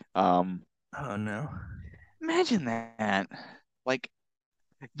 Um, Oh no. Imagine that. Like,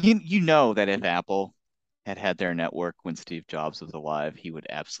 you know that if Apple had their network when Steve Jobs was alive, he would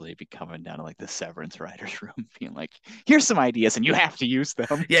absolutely be coming down to like the severance writers room, being like, "Here's some ideas, and you have to use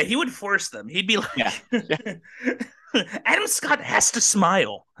them." Yeah, he would force them. He'd be Yeah, like, yeah, Adam Scott has to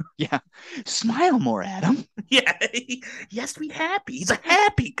smile. yeah. Smile more, Adam. Yeah, he has to be happy. He's a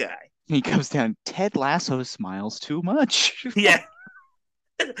happy guy. He comes down. Ted Lasso smiles too much. Yeah,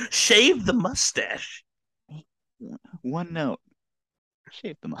 shave the mustache. One note: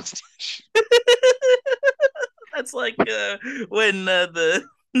 shave the mustache. That's like when the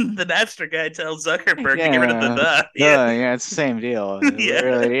Napster guy tells Zuckerberg to get rid of Yeah, Yeah, yeah, it's the same deal. yeah.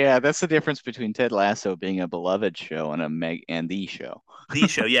 Really, yeah, that's the difference between Ted Lasso being a beloved show and a Meg and the show. The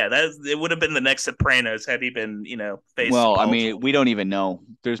show, yeah, that it would have been the next Sopranos had he been, face Well, I Paul. mean, we don't even know.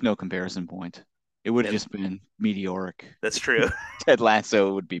 There's no comparison point. It would have Yeah, just been meteoric. that's true. Ted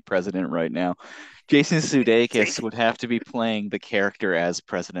Lasso would be president right now. Jason Sudeikis Jake, would have to be playing the character as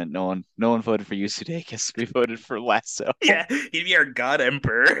president. No one voted for you, Sudeikis. We voted for Lasso. yeah, he'd be our god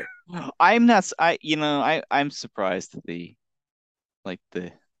emperor. I'm not. I'm surprised that the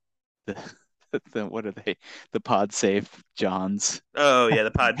the the what are they? The Pod Save Johns Oh yeah,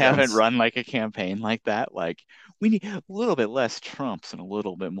 the Pod haven't Johns. run like a campaign like that. Like we need a little bit less Trumps and a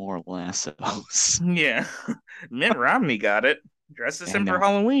little bit more Lassos. Yeah, Mitt Romney got it. Dressed as I him for know.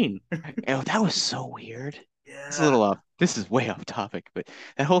 Halloween. Oh, that was so weird. It's a Yeah. little off. This is way off topic, but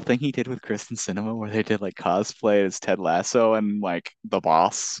that whole thing he did with Kristen Cinema, where they did like cosplay as Ted Lasso and like the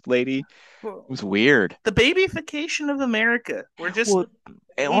boss lady, Well, was weird. the babyfication of America. We're just Well,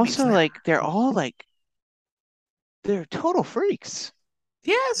 and babies also now. like they're total freaks.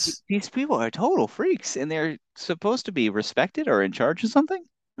 Yes. These people are total freaks, and they're supposed to be respected or in charge of something.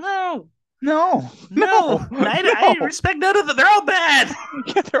 No. No, No. no, I no. respect none of them. They're all bad.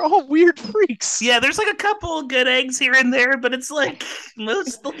 Yeah, they're all weird freaks. Yeah, there's like a couple good eggs here and there, but it's like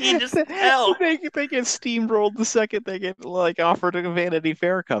mostly just hell. They get steamrolled the second they get like offered a Vanity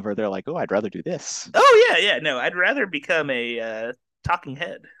Fair cover. They're like, oh, I'd rather do this. Oh yeah, yeah. No, I'd rather become a talking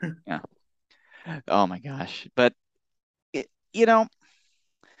head. Yeah. Oh my gosh. But it, you know,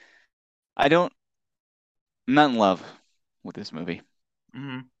 I don't, I'm not in love with this movie,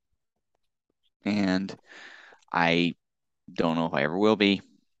 Mm-hmm. and I don't know if I ever will be.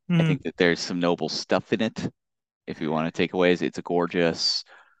 I Mm-hmm. think that there's some noble stuff in it. If we want to take away, it's a gorgeous.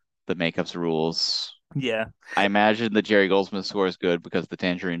 The makeup's rules. Yeah. I imagine the Jerry Goldsmith score is good because the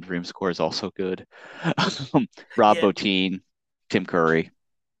Tangerine Dream score is also good. Rob Yeah. Bottin, Tim Curry,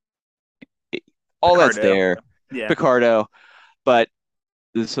 all that's Picardo. there. Yeah. Picardo, but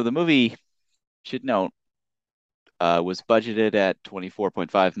so the movie should note was budgeted at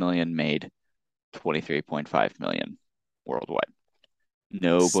 24.5 million, made 23.5 million worldwide.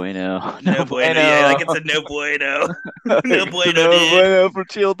 No bueno, no No bueno. Yeah, bueno. like it's a no bueno. No It's a bueno, no dude. bueno for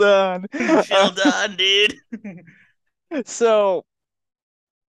Childon. Chill on, dude. So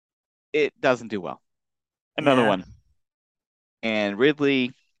it doesn't do well. Another Yeah. one. And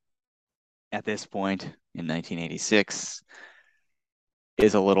Ridley, at this point in 1986,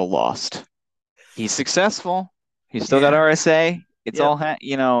 is a little lost. He's successful. He's still got Yeah. RSA. It's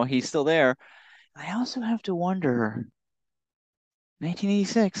Yep. all, he's still there. I also have to wonder,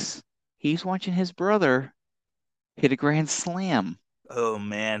 1986, he's watching his brother hit a grand slam, Oh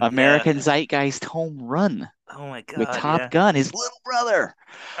man. Yeah. American Zeitgeist home run Oh my with god. Top Yeah. Gun, his little brother.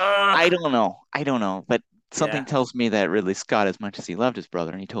 I Ugh. don't know. I don't know. But something Yeah. tells me that Ridley Scott, as much as he loved his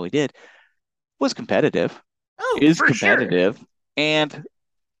brother, and he totally did, was competitive, Oh, is for sure. competitive. And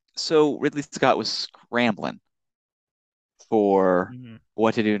so Ridley Scott was scrambling for Mhm.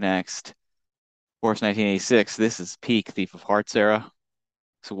 what to do next. Of course, 1986, this is peak Thief of Hearts era.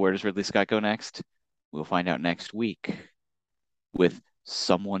 So where does Ridley Scott go next? We'll find out next week with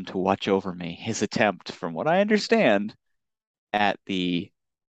Someone to Watch Over Me, his attempt, from what I understand, at the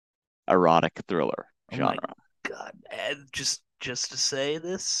erotic thriller Oh my genre. god. And just to say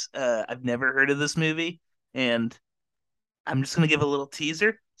this, I've never heard of this movie, and I'm just gonna give a little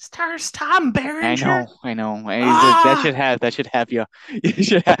teaser. Stars Tom I Berenger. know, I know. Ah, That should have you.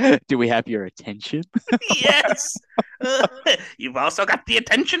 Do we have your attention? yes. Uh, you've also got the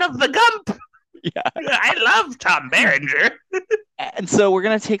attention of the Gump. Yeah. I love Tom Berenger. And so we're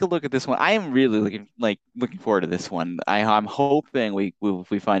gonna take a look at this one. I am really looking forward to this one. I'm hoping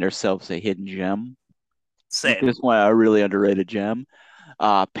we find ourselves a hidden gem with Same. this one, a really underrated gem.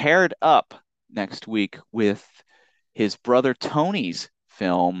 Paired up next week with his brother Tony's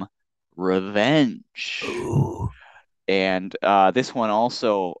film Revenge. Ooh. And this one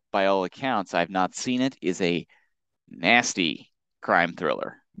also, by all accounts, I've not seen it, is a nasty crime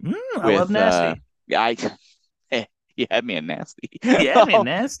thriller I love with nasty. I You had me a nasty. Yeah, man,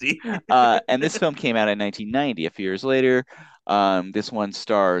 nasty. And this film came out in 1990, a few years later. This one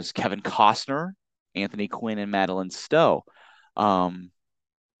stars Kevin Costner, Anthony Quinn, and Madeline Stowe. Um,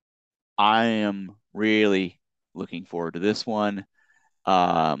 I am really looking forward to this one.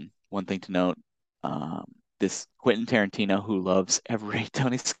 One thing to note, um, this Quentin Tarantino, who loves every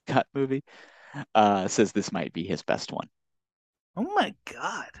Tony Scott movie, says this might be his best one. Oh my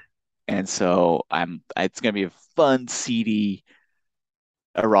God. And so it's gonna be a fun, seedy,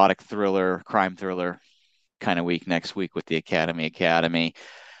 erotic thriller, crime thriller kind of week next week with the Academy.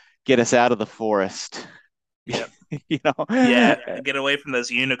 Get us out of the forest, Yep. you know. Yeah, get away from those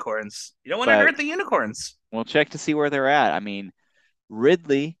unicorns. You don't want to But hurt the unicorns. we'll check to see where they're at. I mean,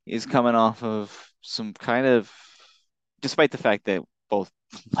 Ridley is coming off of some kind of, despite the fact that both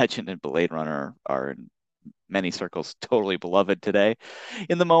Legend and Blade Runner are in many circles totally beloved today,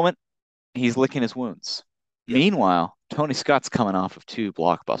 in the moment, he's licking his wounds. Yep. Meanwhile, Tony Scott's coming off of two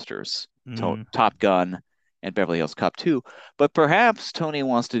blockbusters, Mm. Top Gun and Beverly Hills Cop 2. But perhaps Tony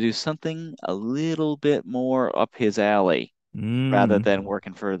wants to do something a little bit more up his alley rather Mm. than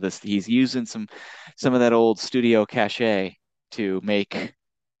working for this. He's using some of that old studio cachet to make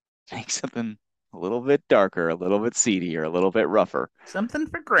something a little bit darker, a little bit seedier, a little bit rougher. Something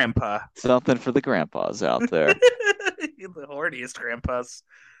for Grandpa. Something for the grandpas out there. The horniest grandpas.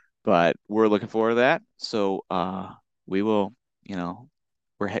 But we're looking forward to that. So we will,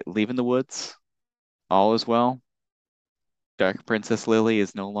 we're leaving the woods. All is well. Dark Princess Lily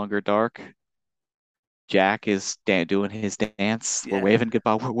is no longer dark. Jack is doing his dance. Yeah. We're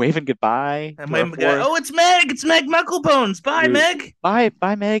waving goodbye And to my our guy, forest. oh, it's Meg. It's Meg Mucklebones. Bye, Meg. Bye,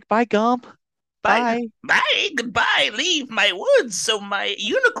 Meg. Bye, Gump. Bye. Bye. Bye. Goodbye. Leave my woods so my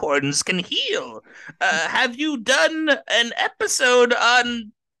unicorns can heal. Have you done an episode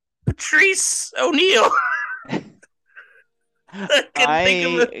on Patrice O'Neill?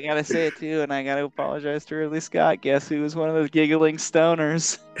 I gotta say it too, and I gotta apologize to Ridley Scott. Guess who was one of those giggling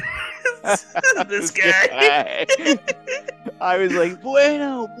stoners? This guy. I was like,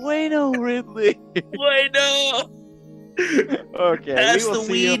 bueno, Ridley. Bueno. Okay, Pass the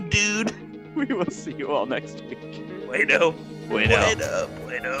weed, dude. We will see you all next week. Bueno. Bueno.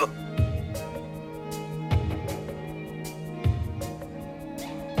 Bueno.